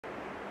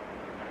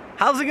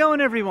How's it going,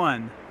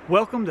 everyone?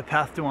 Welcome to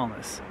Path to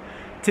Wellness.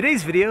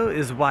 Today's video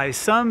is why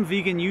some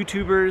vegan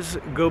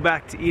YouTubers go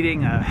back to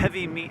eating a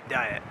heavy meat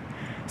diet.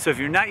 So if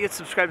you're not yet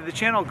subscribed to the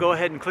channel, go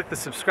ahead and click the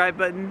subscribe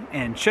button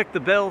and check the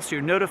bell so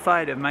you're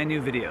notified of my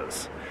new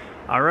videos.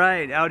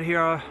 Alright, out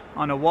here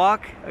on a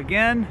walk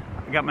again.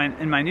 I got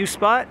in my new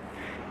spot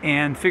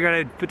and figured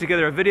I'd put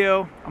together a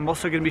video. I'm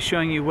also going to be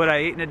showing you what I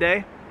ate in a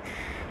day.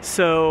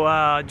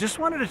 So just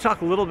wanted to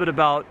talk a little bit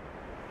about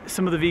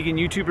some of the vegan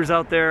YouTubers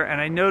out there, and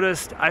I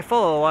noticed I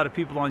follow a lot of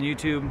people on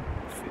YouTube,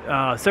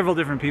 several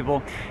different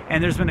people,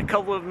 and there's been a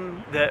couple of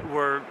them that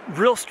were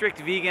real strict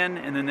vegan,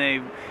 and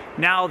then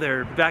now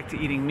they're back to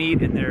eating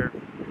meat, and they're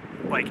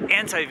like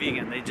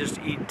anti-vegan. They just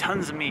eat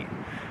tons of meat.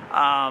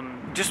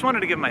 Just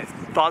wanted to give my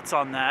thoughts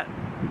on that.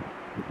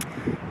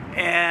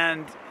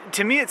 And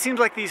to me, it seems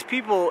like these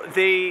people,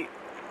 they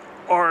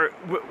are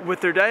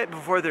with their diet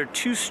before they're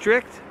too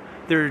strict.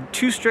 They're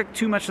too strict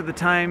too much of the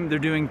time. They're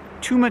doing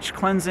too much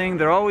cleansing.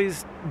 They're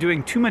always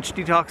doing too much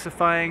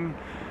detoxifying.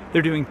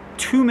 They're doing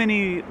too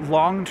many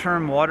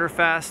long-term water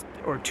fasts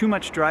or too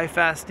much dry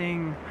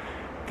fasting.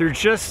 They're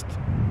just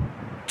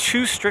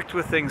too strict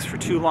with things for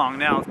too long.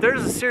 Now, if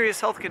there's a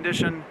serious health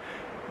condition,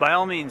 by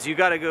all means, you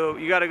gotta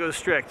go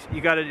strict. You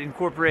gotta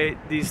incorporate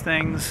these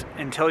things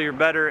until you're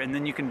better, and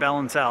then you can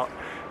balance out.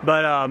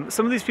 But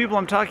some of these people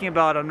I'm talking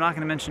about, I'm not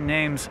gonna mention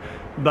names,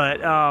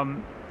 but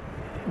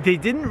they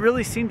didn't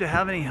really seem to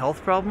have any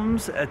health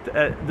problems at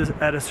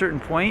a certain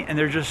point, and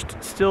they're just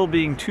still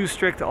being too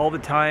strict all the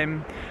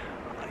time,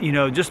 you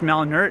know, just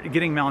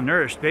getting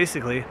malnourished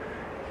basically.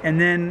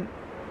 And then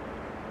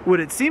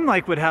what it seemed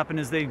like would happen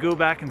is they'd go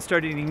back and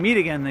start eating meat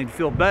again, they'd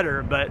feel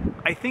better. But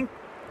I think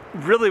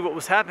really what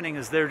was happening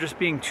is they're just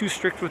being too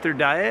strict with their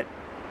diet,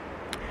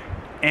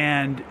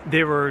 and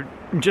they were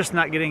just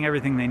not getting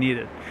everything they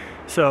needed.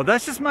 So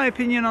that's just my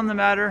opinion on the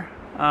matter.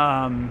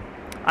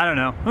 I don't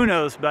know, who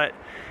knows, but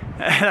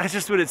that's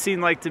just what it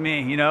seemed like to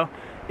me. You know,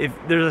 if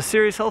there's a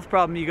serious health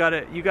problem, you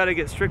gotta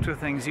get strict with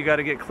things. You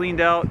gotta get cleaned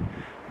out,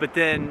 but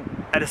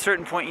then at a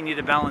certain point you need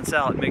to balance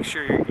out and make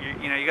sure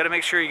you gotta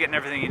make sure you're getting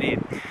everything you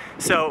need.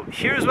 So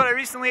here's what I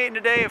recently ate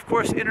today. Of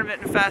course,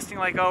 intermittent fasting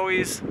like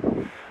always.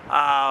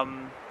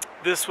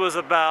 This was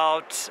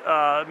about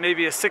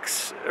maybe a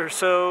 6 or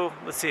so,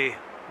 let's see,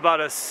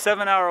 about a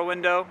 7-hour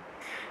window,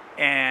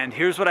 and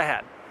here's what I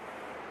had.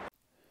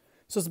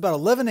 So it's about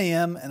 11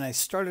 a.m. and I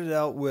started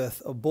out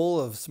with a bowl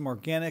of some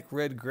organic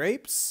red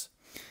grapes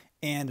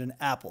and an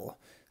apple.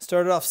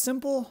 Started off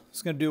simple. I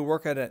was going to do a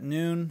workout at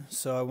noon,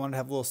 so I wanted to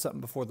have a little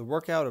something before the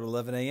workout at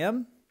 11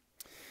 a.m.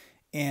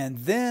 And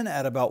then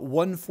at about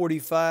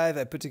 1:45,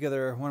 I put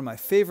together one of my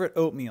favorite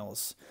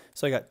oatmeals.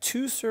 So I got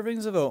 2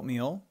 servings of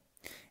oatmeal,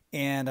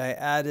 and I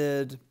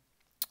added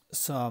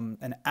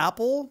an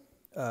apple,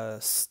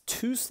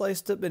 2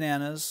 sliced up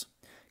bananas,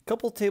 a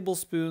couple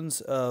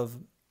tablespoons of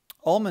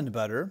almond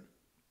butter,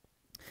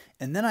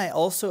 and then I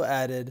also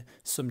added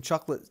some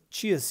chocolate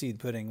chia seed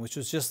pudding, which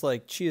was just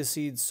like chia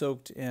seeds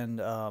soaked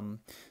in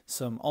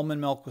some almond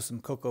milk with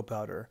some cocoa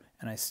powder,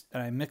 and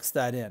I mixed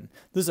that in.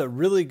 This is a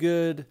really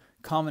good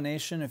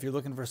combination if you're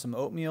looking for some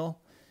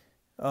oatmeal.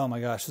 Oh my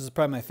gosh, this is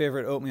probably my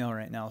favorite oatmeal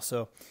right now.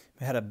 So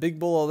I had a big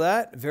bowl of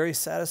that, very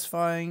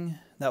satisfying.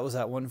 That was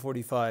at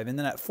 1:45. And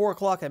then at 4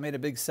 o'clock, I made a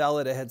big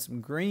salad. I had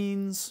some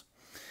greens,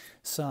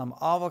 some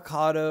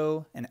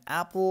avocado, an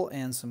apple,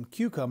 and some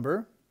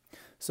cucumber.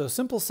 So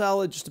simple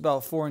salad, just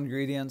about 4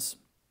 ingredients.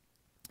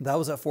 That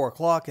was at 4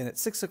 o'clock. And at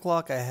 6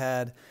 o'clock, I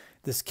had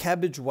this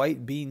cabbage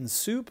white bean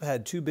soup. I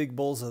had 2 big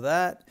bowls of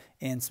that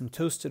and some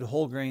toasted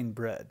whole grain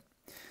bread.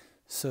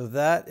 So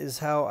that is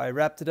how I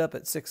wrapped it up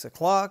at 6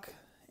 o'clock.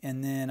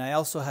 And then I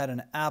also had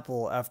an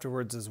apple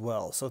afterwards as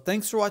well. So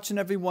thanks for watching,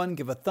 everyone.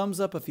 Give a thumbs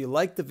up if you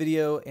liked the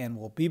video, and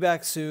we'll be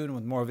back soon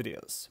with more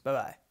videos.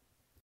 Bye-bye.